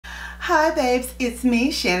Hi babes, it's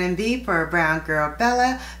me, Shannon B for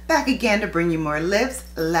BrownGirlBella, back again to bring you more lips,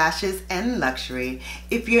 lashes, and luxury.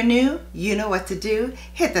 If you're new, you know what to do.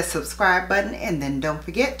 Hit the subscribe button and then don't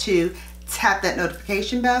forget to tap that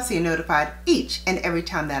notification bell so you're notified each and every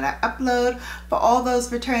time that I upload. For all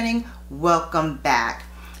those returning, welcome back.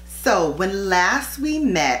 So when last we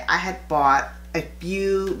met, I had bought a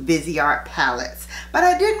few Viseart palettes, but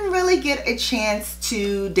I didn't really get a chance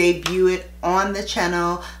to debut it on the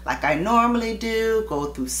channel like I normally do, go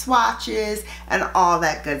through swatches and all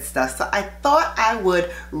that good stuff. So I thought I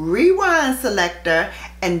would rewind selector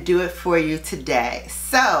and do it for you today.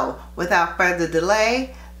 So without further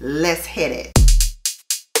delay, let's hit it.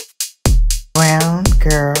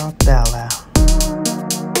 BrownGirlBella.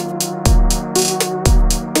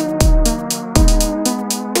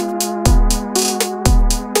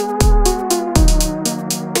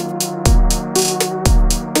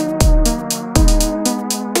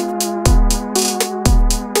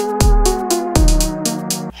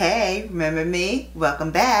 Remember me?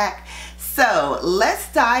 Welcome back. So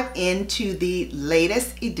let's dive into the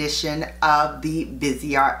latest edition of the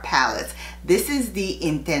Viseart palettes. This is the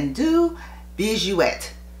Entendu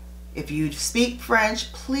Bijouxette. If you speak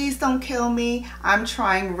French, please don't kill me. I'm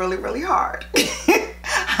trying really hard.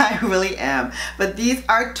 I really am. But these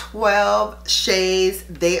are 12 shades.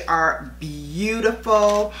 They are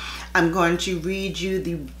beautiful. I'm going to read you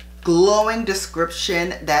the glowing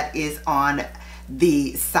description that is on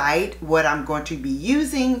the site, what I'm going to be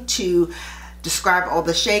using to describe all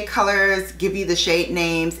the shade colors, give you the shade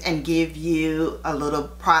names, and give you a little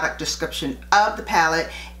product description of the palette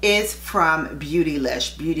is from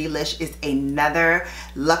Beautylish. Beautylish is another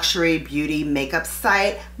luxury beauty makeup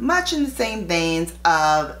site, much in the same veins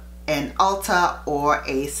of an Ulta or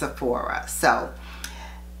a Sephora. So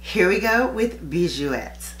here we go with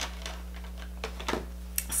Bijouxette.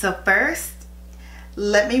 So first,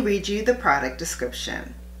 let me read you the product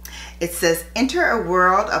description. It says, enter a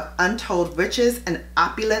world of untold riches and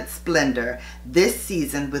opulent splendor this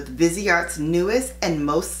season with Viseart's newest and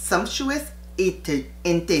most sumptuous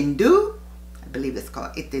Entendu, I believe it's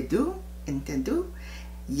called Entendu,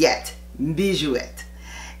 yet Bijouxette.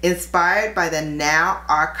 Inspired by the now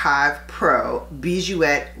archived Pro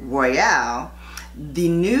Bijouxette Royale, the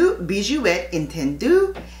new Bijouxette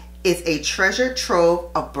Entendu is a treasure trove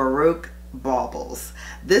of Baroque baubles.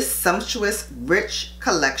 This sumptuous, rich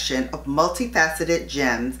collection of multifaceted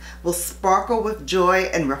gems will sparkle with joy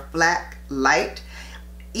and reflect light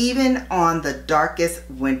even on the darkest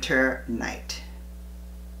winter night.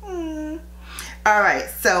 Alright,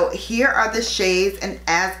 so here are the shades, and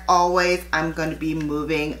as always, I'm going to be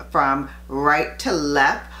moving from right to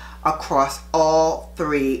left across all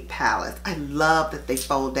three palettes. I love that they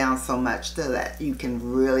fold down so much so that you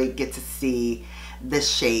can really get to see the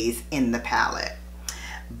shades in the palette.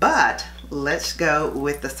 But let's go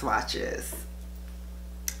with the swatches.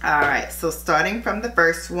 Alright, so starting from the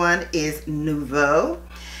first one is Nouveau.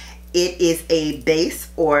 It is a base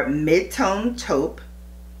or mid-tone taupe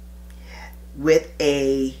with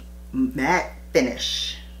a matte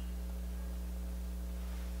finish.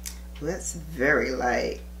 That's very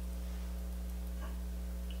light.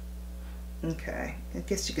 Okay, I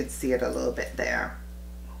guess you could see it a little bit there.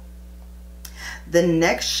 The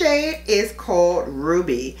next shade is called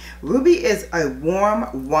Ruby. Ruby is a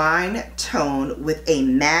warm wine tone with a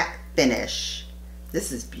matte finish.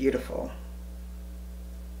 This is beautiful.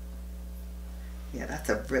 Yeah, that's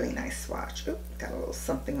a really nice swatch. Ooh, got a little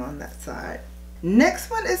something on that side. Next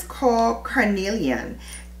one is called Carnelian.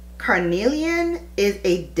 Carnelian is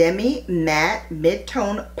a demi matte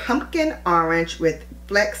mid-tone pumpkin orange with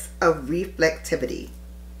flecks of reflectivity.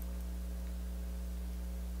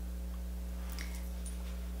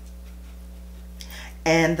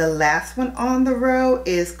 And the last one on the row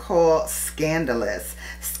is called Scandalous.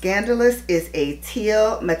 Scandalous is a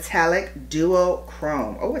teal metallic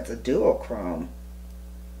duochrome. Oh, it's a duochrome.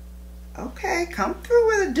 Okay, come through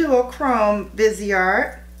with a duochrome,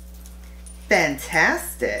 Viseart.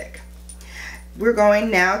 Fantastic. We're going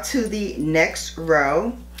now to the next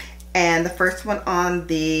row. And the first one on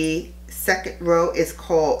the second row is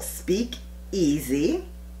called Speak Easy.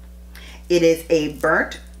 It is a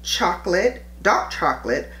burnt chocolate, dark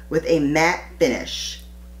chocolate with a matte finish.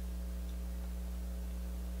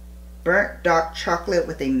 Burnt dark chocolate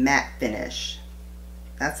with a matte finish.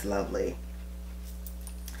 That's lovely.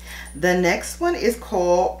 The next one is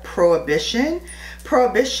called Prohibition.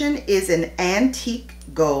 Prohibition is an antique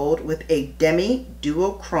gold with a demi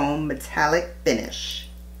duochrome metallic finish.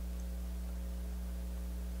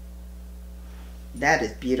 That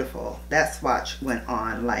is beautiful. That swatch went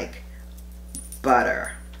on like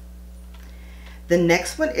butter. The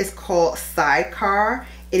next one is called Sidecar.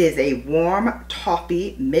 It is a warm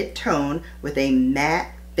toffee mid-tone with a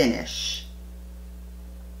matte finish.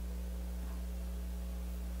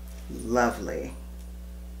 Lovely.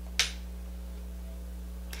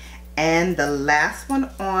 And the last one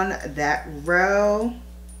on that row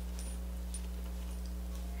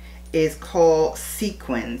is called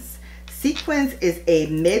Sequins. Sequins is a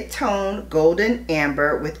mid-tone golden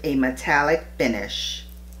amber with a metallic finish.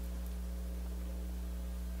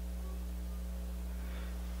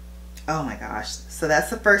 Oh my gosh. So that's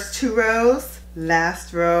the first 2 rows.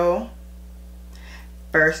 Last row.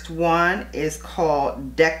 First one is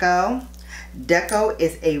called Deco. Deco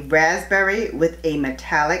is a raspberry with a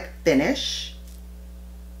metallic finish.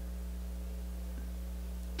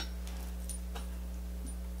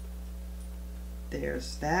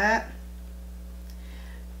 There's that.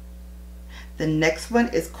 The next one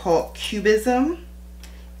is called Cubism.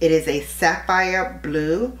 It is a sapphire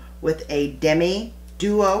blue with a demi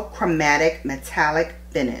duochromatic metallic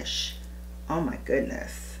finish. Oh my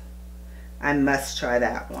goodness. I must try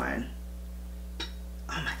that one.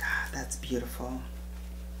 Oh my God, that's beautiful.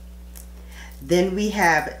 Then we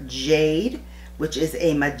have Jade, which is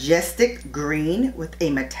a majestic green with a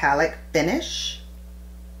metallic finish.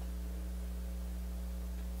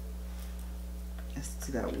 Let's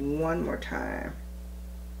do that one more time.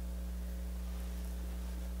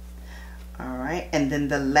 All right, and then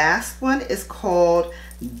the last one is called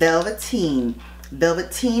Velveteen.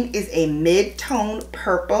 Velveteen is a mid-tone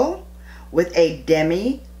purple with a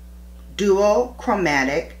demi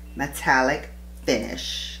duochromatic metallic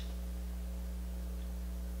finish.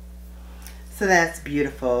 So that's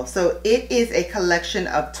beautiful. So it is a collection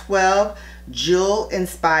of 12 jewel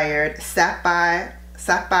inspired sapphire,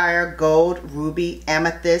 gold, ruby,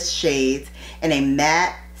 amethyst shades in a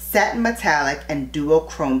matte, satin metallic, and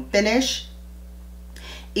duochrome finish.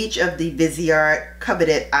 Each of the Viseart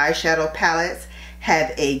coveted eyeshadow palettes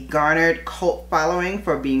have a garnered cult following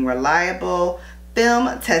for being reliable,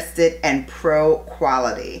 film tested, and pro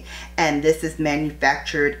quality. And this is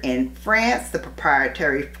manufactured in France. The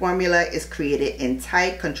proprietary formula is created in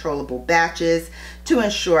tight, controllable batches to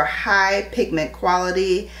ensure high pigment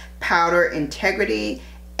quality, powder integrity,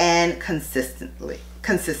 and consistency.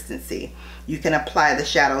 You can apply the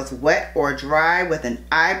shadows wet or dry with an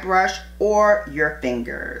eye brush or your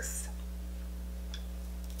fingers.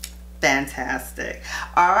 Fantastic.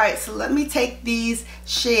 All right, so let me take these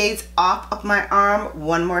shades off of my arm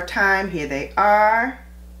one more time. Here they are.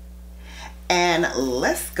 And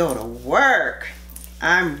let's go to work.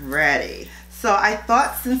 I'm ready. So I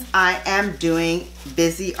thought since I am doing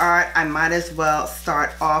Viseart, I might as well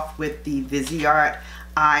start off with the Viseart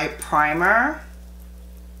Eye Primer.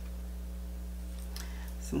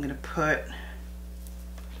 So I'm going to put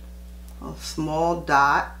a small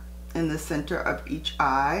dot in the center of each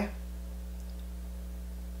eye.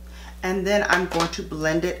 And then I'm going to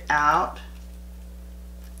blend it out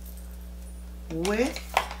with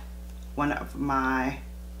one of my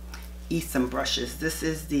Esom brushes. This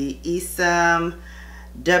is the Esom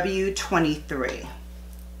W23. So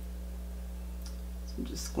I'm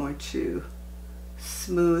just going to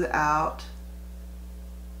smooth out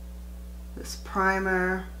this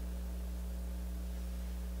primer.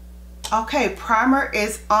 Okay, primer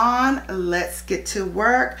is on. Let's get to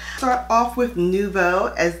work. Start off with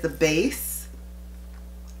Nouveau as the base.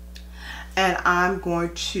 And I'm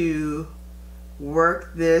going to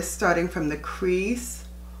work this starting from the crease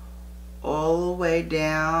all the way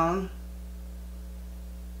down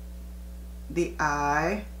the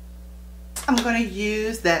eye. I'm going to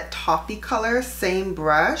use that toffee color, same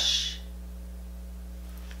brush.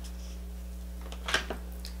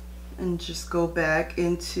 And just go back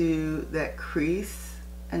into that crease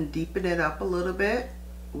and deepen it up a little bit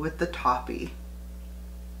with the toffee.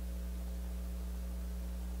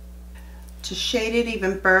 To shade it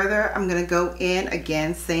even further, I'm going to go in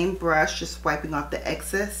again, same brush, just wiping off the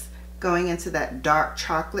excess, going into that dark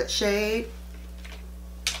chocolate shade.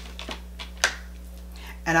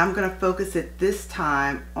 And I'm going to focus it this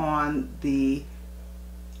time on the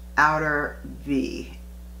outer V.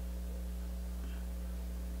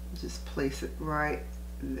 Just place it right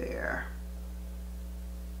there.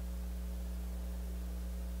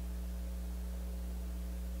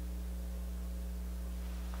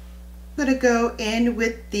 I'm going to go in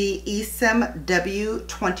with the Esom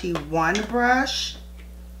W21 brush,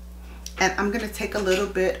 and I'm going to take a little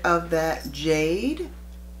bit of that jade,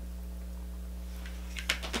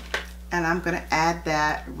 and I'm going to add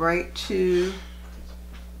that right to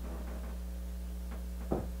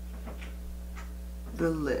the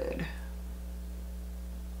lid.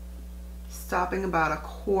 stopping about a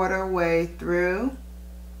quarter way through.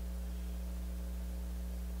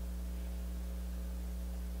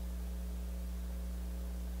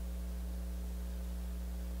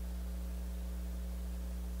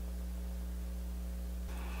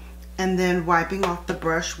 And then wiping off the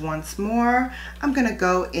brush once more, I'm gonna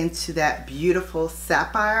go into that beautiful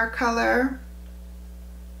sapphire color.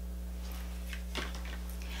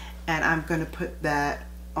 And I'm gonna put that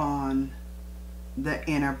on the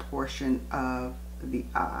inner portion of the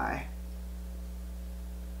eye.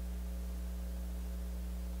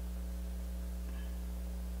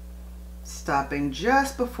 Stopping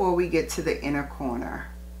just before we get to the inner corner.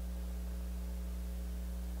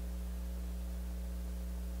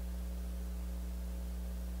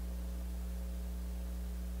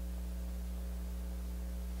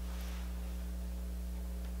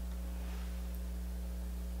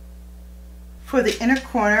 For the inner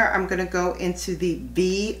corner, I'm going to go into the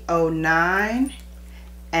B09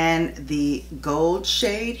 and the gold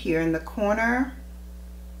shade here in the corner.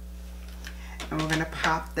 And we're going to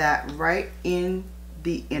pop that right in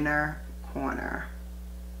the inner corner.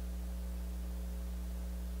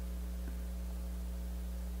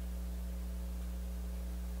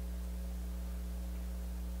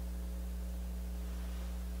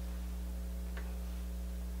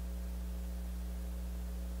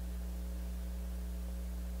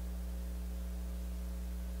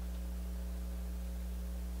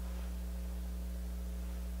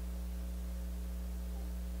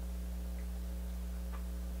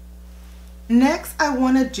 Next, I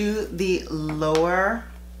want to do the lower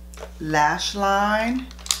lash line,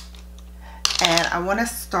 and I want to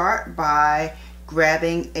start by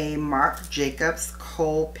grabbing a Marc Jacobs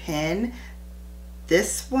kohl pen.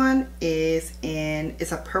 This one is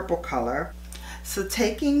it's a purple color. So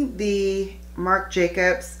taking the Marc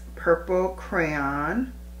Jacobs purple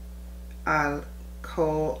crayon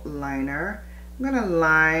kohl liner, I'm going to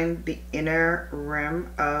line the inner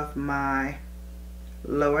rim of my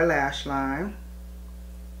lower lash line.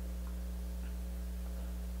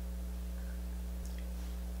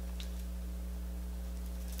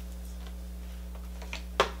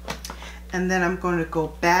 And then I'm going to go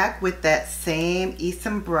back with that same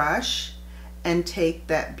Esom brush and take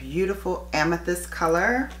that beautiful amethyst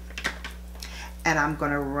color, and I'm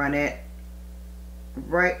going to run it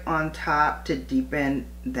right on top to deepen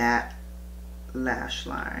that lash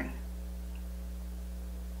line.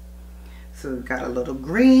 So we've got a little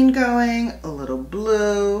green going, a little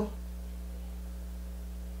blue,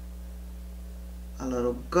 a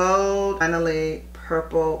little gold, finally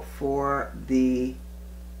purple for the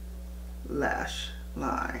lash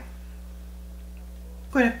line.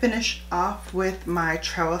 I'm going to finish off with my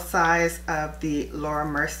travel size of the Laura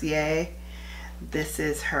Mercier. This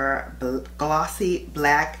is her glossy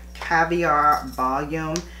black caviar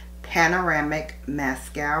volume panoramic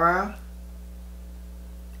mascara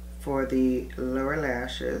for the lower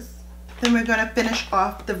lashes. Then we're going to finish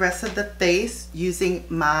off the rest of the face using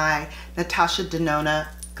my Natasha Denona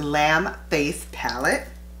Glam Face palette.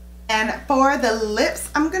 And for the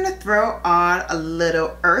lips, I'm going to throw on a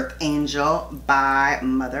little Earth Angel by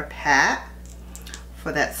Mother Pat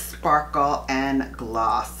for that sparkle and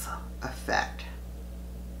gloss effect.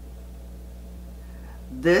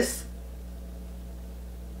 This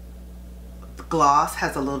gloss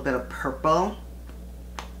has a little bit of purple,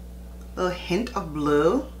 a little hint of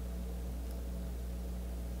blue.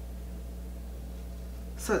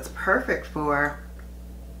 So it's perfect for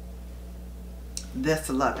this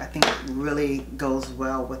look. I think it really goes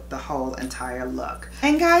well with the whole entire look.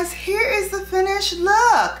 And guys, here is the finished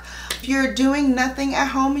look. If you're doing nothing at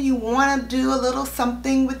home and you want to do a little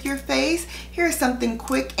something with your face, here's something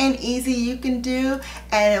quick and easy you can do,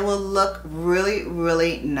 and it will look really,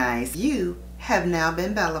 really nice. You have now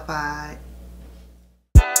been bellified.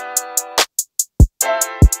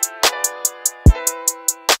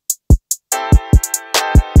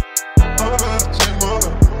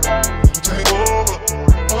 Take over,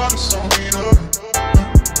 all the song.